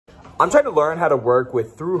I'm trying to learn how to work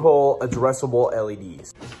with through-hole addressable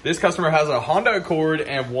LEDs. This customer has a Honda Accord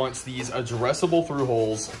and wants these addressable through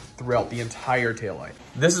holes throughout the entire taillight.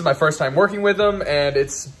 This is my first time working with them, and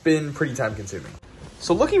it's been pretty time consuming.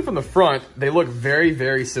 So looking from the front, they look very,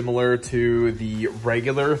 very similar to the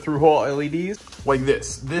regular through-hole LEDs, like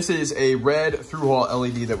this. This is a red through-hole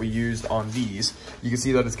LED that we used on these. You can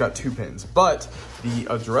see that it's got 2 pins, but the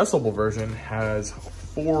addressable version has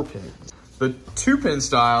 4 pins. The 2-pin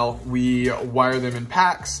style, we wire them in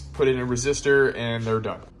packs, put in a resistor, and they're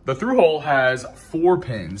done. The through-hole has 4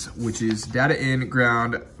 pins, which is data in,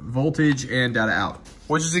 ground, voltage, and data out,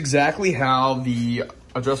 which is exactly how the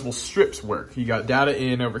addressable strips work. You got data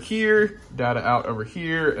in over here, data out over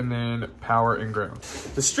here, and then power and ground.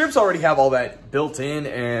 The strips already have all that built in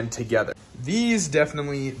and together. These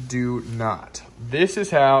definitely do not. This is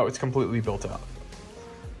how it's completely built out.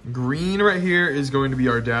 Green right here is going to be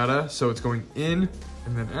our data, so it's going in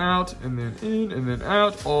and then out and then in and then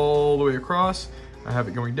out all the way across. I have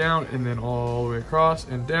it going down and then all the way across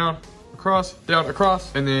and down, across, down,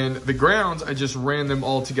 across. And then the grounds, I just ran them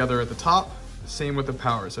all together at the top. Same with the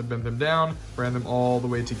powers. I bent them down, ran them all the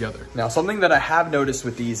way together. Now, something that I have noticed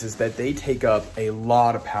with these is that they take up a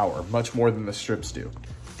lot of power, much more than the strips do.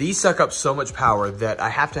 These suck up so much power that I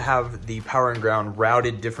have to have the power and ground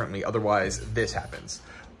routed differently, otherwise this happens.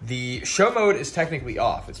 The show mode is technically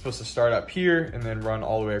off. It's supposed to start up here and then run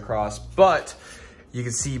all the way across, but you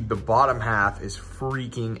can see the bottom half is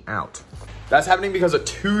freaking out. That's happening because of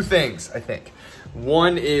 2 things, I think.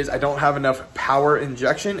 One is I don't have enough power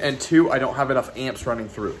injection, and 2, I don't have enough amps running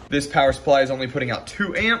through. This power supply is only putting out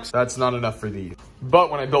 2 amps. That's not enough for these. But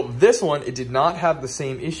when I built this one, it did not have the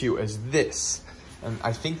same issue as this. And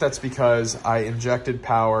I think that's because I injected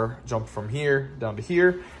power, jumped from here down to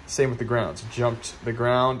here. Same with the grounds. Jumped the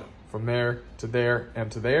ground from there to there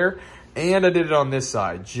and to there. And I did it on this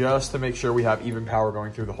side just to make sure we have even power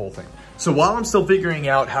going through the whole thing. So while I'm still figuring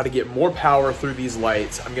out how to get more power through these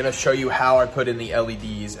lights, I'm gonna show you how I put in the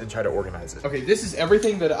LEDs and try to organize it. Okay, this is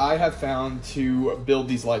everything that I have found to build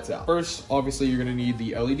these lights out. First, obviously you're gonna need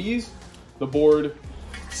the LEDs, the board,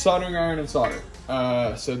 soldering iron, and solder.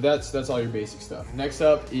 So that's all your basic stuff. Next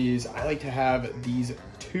up is I like to have these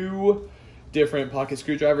 2 different pocket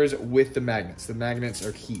screwdrivers with the magnets. The magnets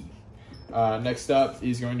are key. Next up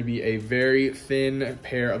is going to be a very thin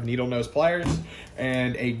pair of needle nose pliers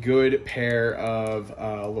and a good pair of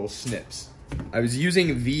little snips. I was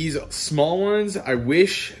using these small ones. I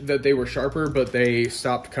wish that they were sharper, but they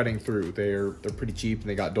stopped cutting through. They're pretty cheap and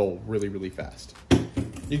they got dull really, really fast.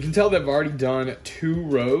 You can tell that I've already done 2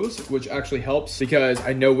 rows, which actually helps because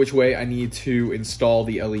I know which way I need to install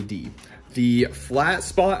the LED. The flat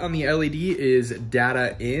spot on the LED is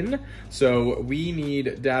data in, so we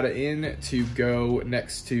need data in to go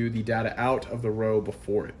next to the data out of the row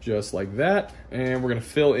before it, just like that. And we're gonna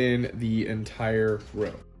fill in the entire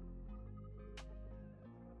row.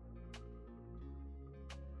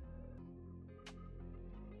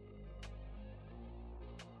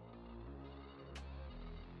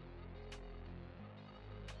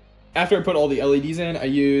 After I put all the LEDs in, I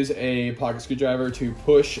use a pocket screwdriver to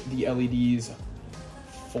push the LEDs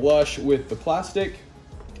flush with the plastic,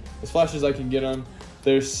 as flush as I can get them.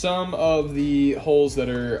 There's some of the holes that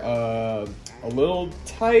are a little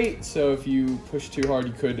tight, so if you push too hard,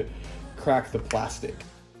 you could crack the plastic.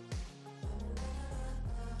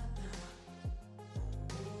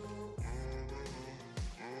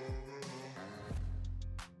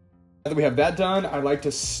 Now that we have that done, I like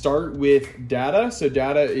to start with data. So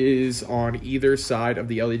data is on either side of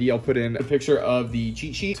the LED. I'll put in a picture of the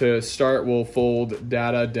cheat sheet. To start, we'll fold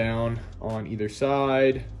data down on either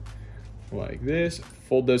side like this.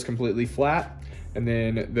 Fold those completely flat. And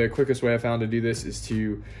then the quickest way I found to do this is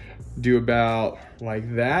to do about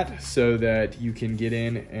like that so that you can get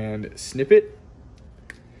in and snip it.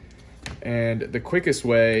 And the quickest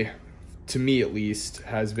way, to me at least,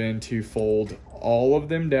 has been to fold all of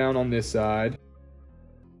them down on this side.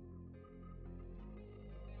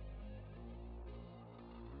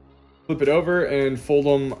 Flip it over and fold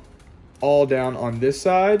them all down on this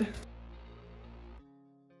side.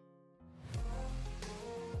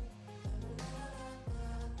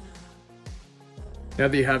 Now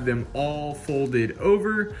that you have them all folded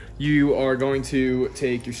over, you are going to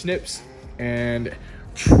take your snips and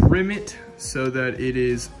trim it so that it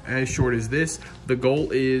is as short as this. The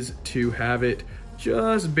goal is to have it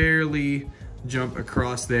just barely jump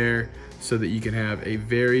across there so that you can have a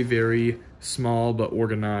very, very small but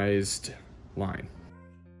organized line.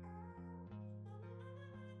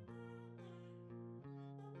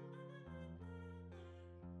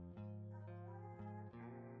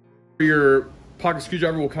 For your pocket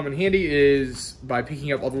screwdriver will come in handy is by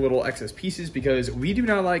picking up all the little excess pieces, because we do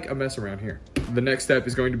not like a mess around here. The next step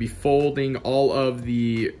is going to be folding all of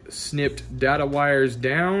the snipped data wires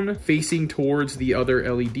down, facing towards the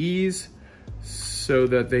other LEDs so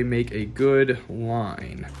that they make a good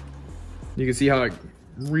line. You can see how it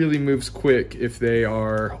really moves quick if they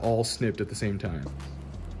are all snipped at the same time.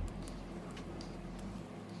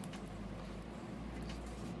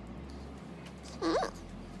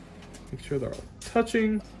 Make sure they're all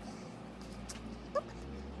touching.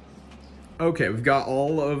 Okay, we've got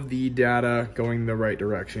all of the data going the right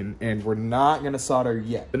direction, and we're not gonna solder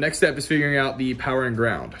yet. The next step is figuring out the power and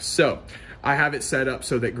ground. So I have it set up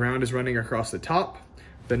so that ground is running across the top.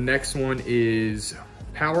 The next one is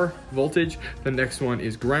power, voltage. The next one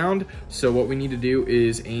is ground. So what we need to do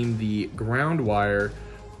is aim the ground wire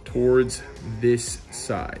towards this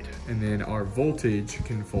side, and then our voltage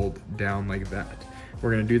can fold down like that. We're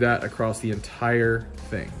gonna do that across the entire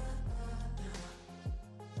thing.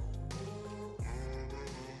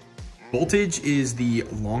 Voltage is the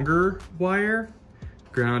longer wire,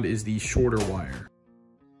 ground is the shorter wire.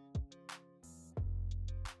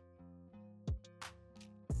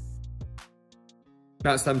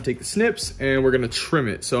 Now it's time to take the snips and we're gonna trim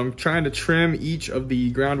it. So I'm trying to trim each of the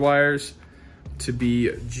ground wires to be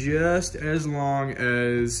just as long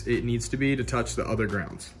as it needs to be to touch the other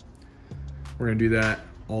grounds. We're gonna do that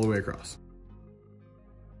all the way across.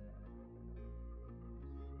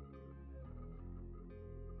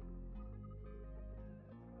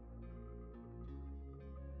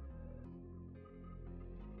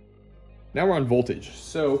 Now we're on voltage.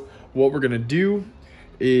 So what we're gonna do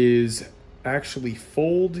is actually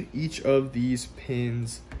fold each of these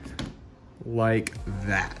pins like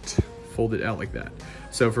that. Fold it out like that.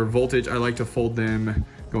 So for voltage, I like to fold them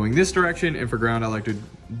going this direction, and for ground, I like to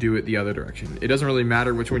do it the other direction. It doesn't really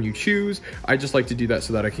matter which one you choose. I just like to do that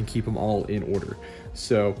so that I can keep them all in order.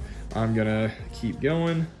 So I'm gonna keep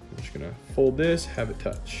going. I'm just gonna fold this, have it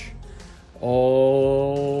touch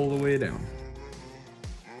all the way down.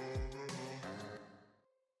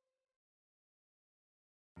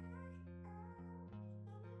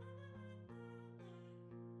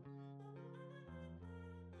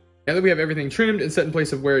 Now that we have everything trimmed and set in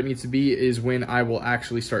place of where it needs to be is when I will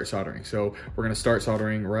actually start soldering. So we're gonna start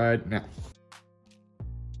soldering right now.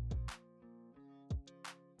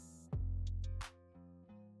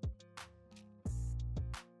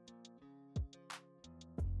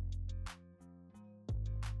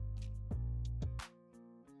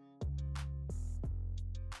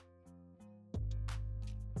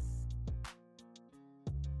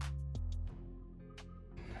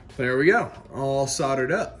 There we go, all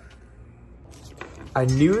soldered up. I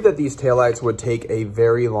knew that these taillights would take a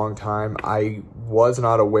very long time. I was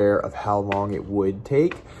not aware of how long it would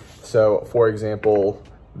take. So for example,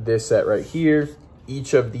 this set right here,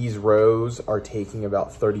 each of these rows are taking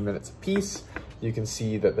about 30 minutes a piece. You can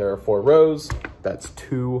see that there are 4 rows. That's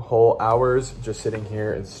 2 whole hours just sitting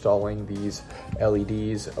here installing these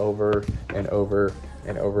LEDs over and over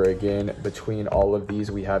and over again. Between all of these,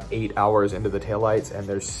 we have 8 hours into the taillights, and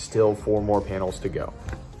there's still 4 more panels to go.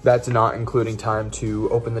 That's not including time to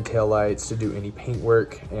open the taillights, to do any paint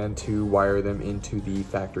work, and to wire them into the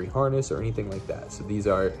factory harness or anything like that. So these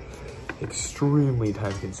are extremely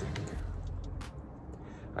time consuming.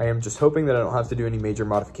 I am just hoping that I don't have to do any major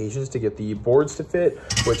modifications to get the boards to fit,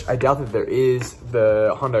 which I doubt that there is.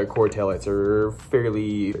 The Honda Accord taillights are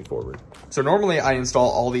fairly straightforward. So normally I install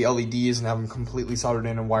all the LEDs and have them completely soldered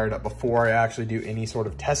in and wired up before I actually do any sort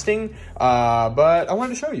of testing, but I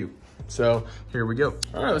wanted to show you. So here we go.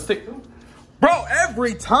 All right, let's take, bro,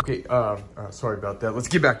 every time. Okay, sorry about that. Let's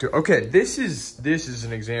get back to it. Okay, this is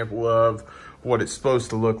an example of what it's supposed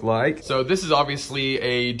to look like. So this is obviously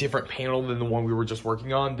a different panel than the one we were just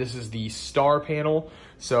working on. This is the star panel.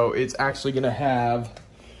 So it's actually gonna have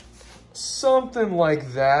something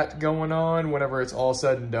like that going on whenever it's all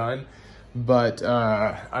said and done. But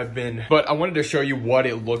I wanted to show you what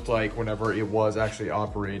it looked like whenever it was actually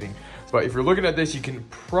operating. But if you're looking at this, you can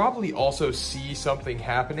probably also see something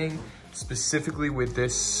happening specifically with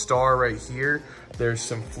this star right here. There's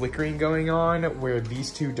some flickering going on where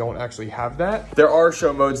these two don't actually have that. There are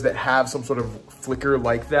show modes that have some sort of flicker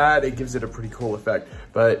like that. It gives it a pretty cool effect.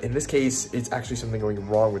 But in this case, it's actually something going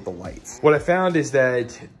wrong with the lights. What I found is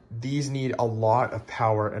that these need a lot of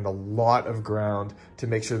power and a lot of ground to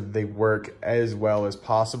make sure that they work as well as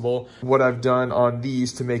possible. What I've done on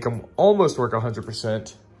these to make them almost work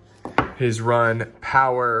 100% is run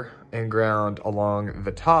power and ground along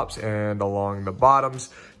the tops and along the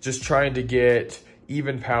bottoms, just trying to get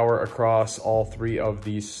even power across all 3 of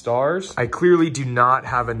these stars. I clearly do not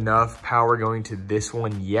have enough power going to this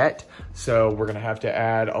one yet, so we're gonna have to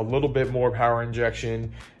add a little bit more power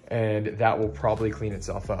injection, and that will probably clean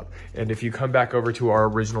itself up. And if you come back over to our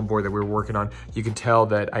original board that we were working on, you can tell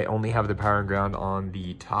that I only have the power and ground on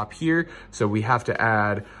the top here, so we have to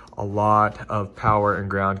add a lot of power and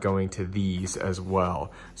ground going to these as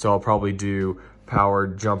well. So I'll probably do power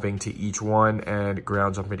jumping to each one and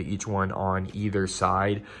ground jumping to each one on either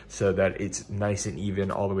side so that it's nice and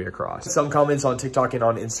even all the way across. Some comments on TikTok and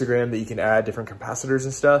on Instagram that you can add different capacitors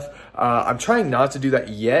and stuff. I'm trying not to do that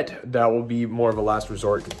yet. That will be more of a last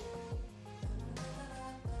resort.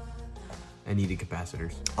 I needed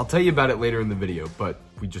capacitors. I'll tell you about it later in the video, but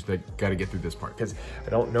we just got to get through this part. Because I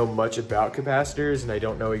don't know much about capacitors and I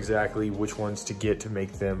don't know exactly which ones to get to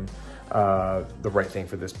make them the right thing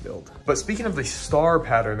for this build. But speaking of the star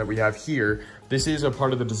pattern that we have here, this is a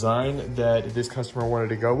part of the design that this customer wanted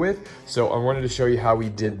to go with. So I wanted to show you how we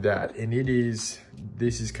did that. And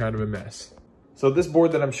this is kind of a mess. So this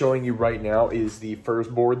board that I'm showing you right now is the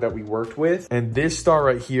first board that we worked with. And this star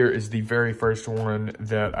right here is the very first one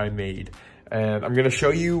that I made. And I'm gonna show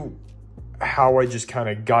you how I just kind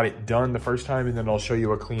of got it done the first time, and then I'll show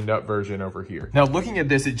you a cleaned up version over here. Now looking at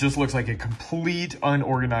this, it just looks like a complete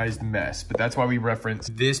unorganized mess, but that's why we reference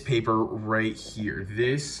this paper right here.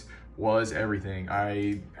 This was everything.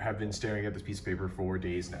 I have been staring at this piece of paper for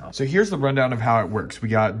days now. So here's the rundown of how it works. We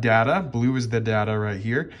got data, blue is the data right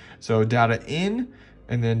here. So data in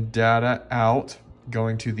and then data out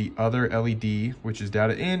going to the other LED, which is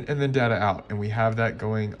data in and then data out. And we have that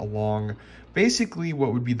going along basically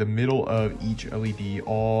what would be the middle of each LED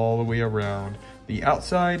all the way around the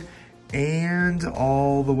outside and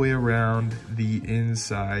all the way around the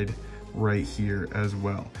inside right here as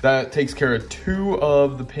well. That takes care of 2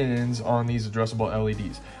 of the pins on these addressable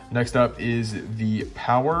LEDs. Next up is the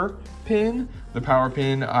power pin. The power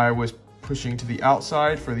pin I was pushing to the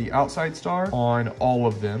outside for the outside star on all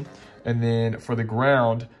of them. And then for the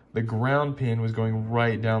ground pin was going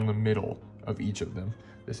right down the middle of each of them.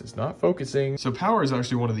 This is not focusing. So power is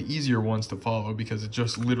actually one of the easier ones to follow because it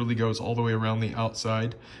just literally goes all the way around the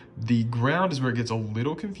outside. The ground is where it gets a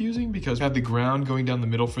little confusing because we have the ground going down the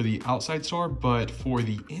middle for the outside star, but for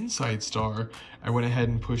the inside star, I went ahead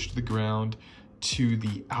and pushed the ground to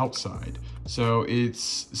the outside. So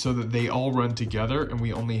it's so that they all run together and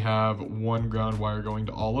we only have one ground wire going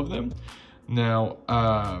to all of them.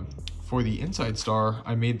 Now, for the inside star,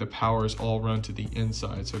 I made the powers all run to the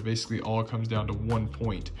inside. So it basically all comes down to 1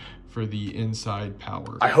 point for the inside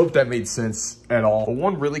power. I hope that made sense at all. But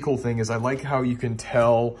one really cool thing is I like how you can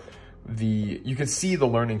tell you can see the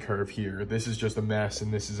learning curve here. This is just a mess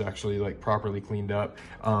and this is actually like properly cleaned up.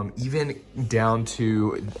 Even down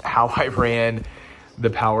to how I ran the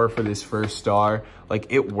power for this first star. Like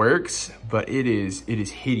it works, but it is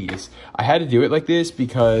hideous. I had to do it like this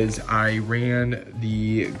because I ran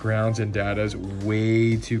the grounds and datas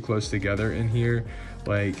way too close together in here.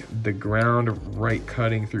 Like the ground right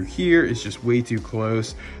cutting through here is just way too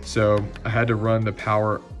close. So I had to run the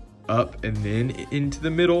power up and then into the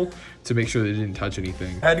middle to make sure that it didn't touch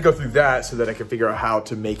anything. I had to go through that so that I could figure out how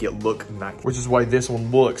to make it look nice. Which is why this one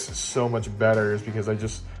looks so much better, is because I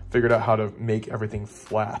just figured out how to make everything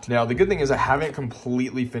flat. Now, the good thing is I haven't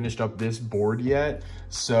completely finished up this board yet,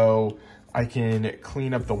 so I can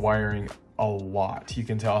clean up the wiring a lot. You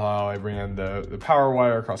can tell how I ran the power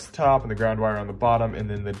wire across the top and the ground wire on the bottom, and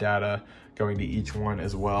then the data going to each one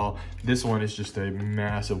as well. This one is just a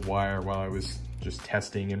massive wire while I was just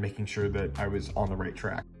testing and making sure that I was on the right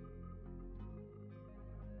track.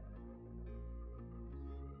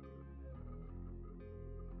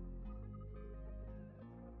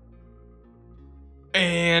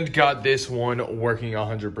 And got this one working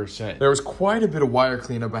 100%. There was quite a bit of wire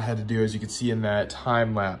cleanup I had to do, as you can see in that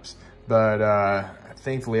time lapse. But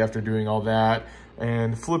thankfully, after doing all that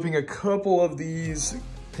and flipping a couple of these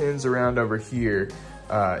pins around over here,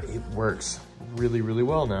 it works really, really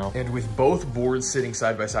well now. And with both boards sitting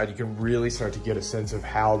side by side, you can really start to get a sense of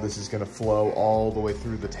how this is gonna flow all the way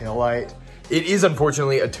through the taillight. It is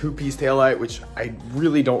unfortunately a 2-piece taillight, which I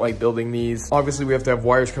really don't like building these. Obviously we have to have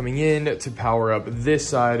wires coming in to power up this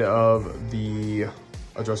side of the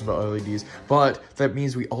addressable LEDs, but that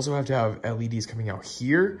means we also have to have LEDs coming out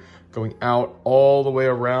here, going out all the way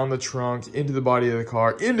around the trunk, into the body of the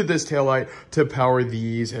car, into this taillight to power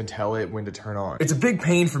these and tell it when to turn on. It's a big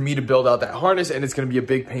pain for me to build out that harness, and it's gonna be a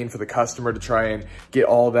big pain for the customer to try and get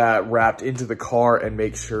all that wrapped into the car and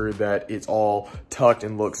make sure that it's all tucked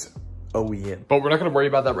and looks OEM. But we're not gonna worry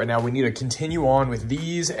about that right now. We need to continue on with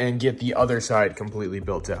these and get the other side completely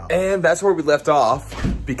built out. And that's where we left off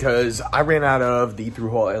because I ran out of the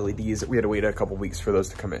through-hole LEDs. We had to wait a couple weeks for those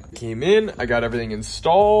to come in. Came in, I got everything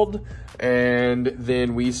installed, and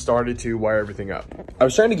then we started to wire everything up. I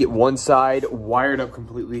was trying to get one side wired up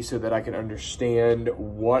completely so that I could understand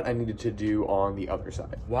what I needed to do on the other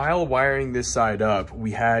side. While wiring this side up,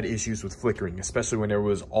 we had issues with flickering, especially when it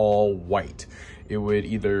was all white. It would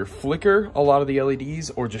either flicker a lot of the LEDs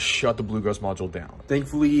or just shut the Blue Ghost module down.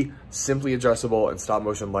 Thankfully, Simply Addressable and Stop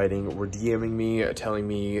Motion Lighting were DMing me, telling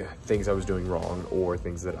me things I was doing wrong or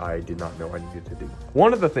things that I did not know I needed to do.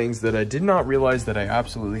 One of the things that I did not realize that I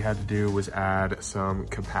absolutely had to do was add some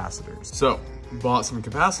capacitors. So, bought some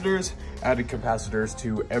capacitors, added capacitors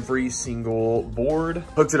to every single board,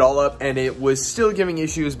 Hooked it all up, and it was still giving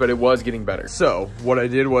issues, but it was getting better. So what I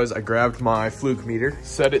did was I grabbed my fluke meter,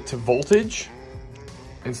 set it to voltage,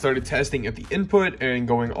 and started testing at the input and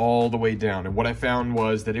going all the way down. And what I found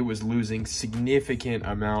was that it was losing significant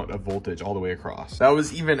amount of voltage all the way across. That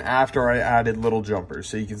was even after I added little jumpers.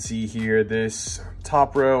 So you can see here, this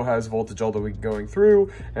top row has voltage all the way going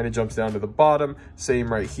through and it jumps down to the bottom.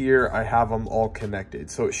 Same right here, I have them all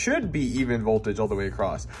connected. So it should be even voltage all the way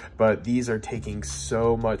across, but these are taking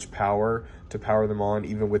so much power to power them on,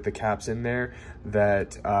 even with the caps in there,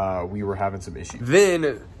 that we were having some issues.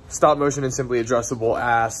 Then Stop Motion and Simply Addressable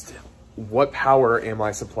asked, what power am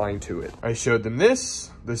I supplying to it? I showed them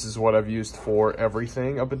this. This is what I've used for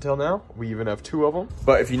everything up until now. We even have 2 of them.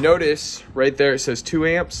 But if you notice, right there it says 2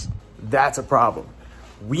 amps. That's a problem.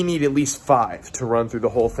 We need at least 5 to run through the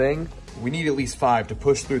whole thing. We need at least 5 to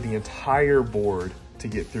push through the entire board to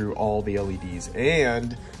get through all the LEDs,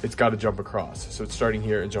 and it's got to jump across. So it's starting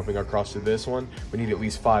here and jumping across to this one. We need at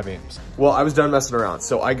least 5 amps. Well, I was done messing around.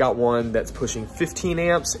 So I got one that's pushing 15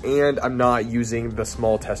 amps and I'm not using the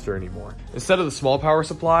small tester anymore. Instead of the small power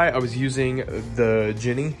supply, I was using the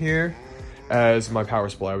Ginny here as my power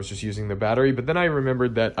supply. I was just using the battery, but then I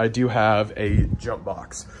remembered that I do have a jump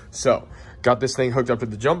box. So got this thing hooked up to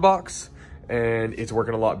the jump box, and it's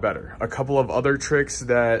working a lot better. A couple of other tricks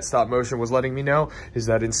that Stop Motion was letting me know is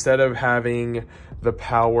that instead of having the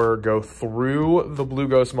power go through the Blue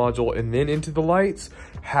Ghost module and then into the lights,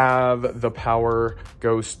 have the power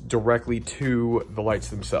go directly to the lights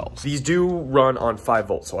themselves. These do run on 5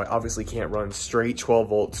 volts, so I obviously can't run straight 12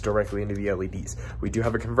 volts directly into the LEDs. We do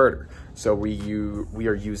have a converter, so we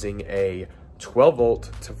are using a 12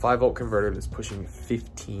 volt to 5 volt converter that's pushing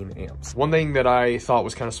 15 amps. One thing that I thought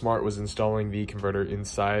was kind of smart was installing the converter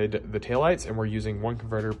inside the taillights, and we're using 1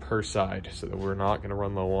 converter per side so that we're not going to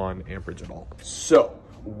run low on amperage at all. So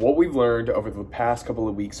what we've learned over the past couple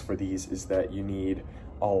of weeks for these is that you need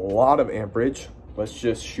a lot of amperage. Let's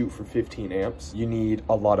just shoot for 15 amps. You need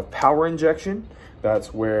a lot of power injection.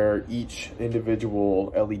 That's where each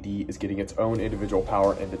individual LED is getting its own individual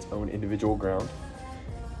power and its own individual ground.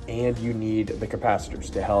 And you need the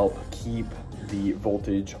capacitors to help keep the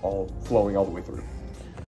voltage all flowing all the way through.